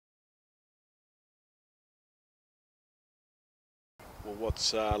Well,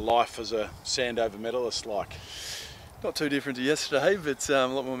 what's life as a Sandover medalist like? Not too different to yesterday, but a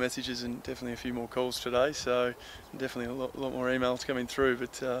lot more messages and definitely a few more calls today. So definitely a lot more emails coming through.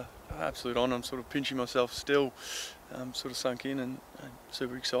 But absolute honour. I'm sort of pinching myself still. Sort of sunk in and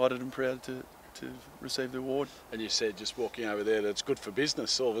super excited and proud to receive the award. And you said just walking over there that's good for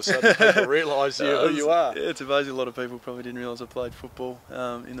business. All of a sudden people realise who you are. Yeah, it's amazing. A lot of people probably didn't realise I played football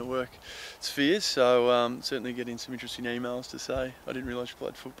in the work spheres. So certainly getting some interesting emails to say I didn't realise you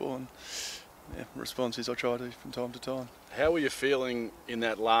played football. And yeah, response is I try to from time to time. How were you feeling in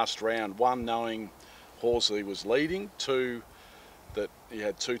that last round? One, knowing Horsley was leading. Two, that you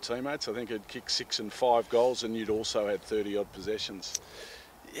had two teammates, I think, had kicked 6 and 5 goals, and you'd also had 30-odd possessions.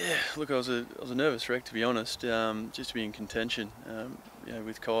 Yeah, look, I was a nervous wreck, to be honest, just to be in contention.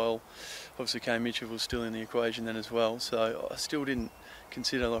 With Kyle, obviously Kane Mitchell was still in the equation then as well, so I still didn't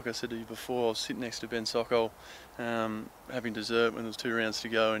consider, like I said to you before, I was sitting next to Ben Sokol, having dessert when there was 2 rounds to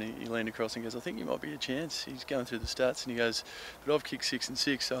go, and he leaned across and goes, I think you might be a chance. He's going through the stats and he goes, but I've kicked 6 and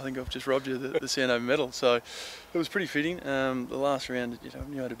 6, so I think I've just robbed you the Sandover medal. So it was pretty fitting. The last round,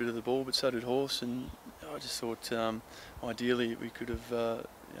 you had a bit of the ball, but so did Horse, and I just thought ideally we could have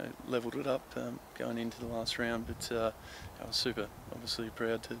levelled it up going into the last round, but I was super, obviously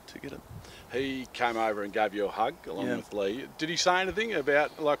proud to get it. He came over and gave you a hug along with Lee. Did he say anything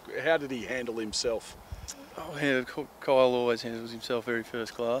about, like, how did he handle himself? Oh, Kyle always handles himself very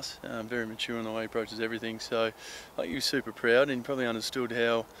first class, very mature in the way he approaches everything, so he was super proud, and he probably understood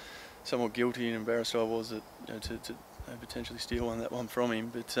how somewhat guilty and embarrassed I was that, to potentially steal that one from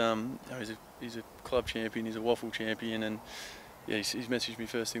him, but he's a club champion, he's a waffle champion, and yeah, he's messaged me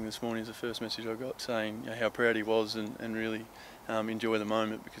first thing this morning. Is the first message I got saying how proud he was and really enjoy the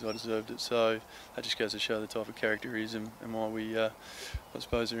moment because I deserved it. So that just goes to show the type of character he is and why we, I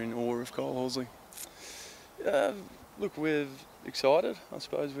suppose, are in awe of Kyle Horsley. Look, we're excited. I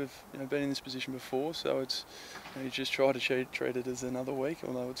suppose we've been in this position before, so it's you just try to treat it as another week,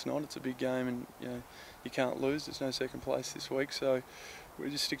 although it's not. It's a big game, and you can't lose. There's no second place this week, so we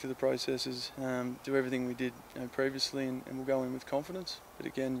just stick to the processes, do everything we did previously, and we'll go in with confidence. But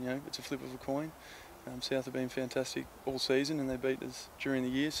again, it's a flip of a coin. South have been fantastic all season, and they beat us during the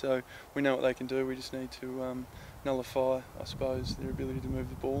year, so we know what they can do. We just need to nullify, I suppose, their ability to move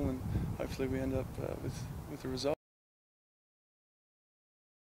the ball, and hopefully we end up with a result.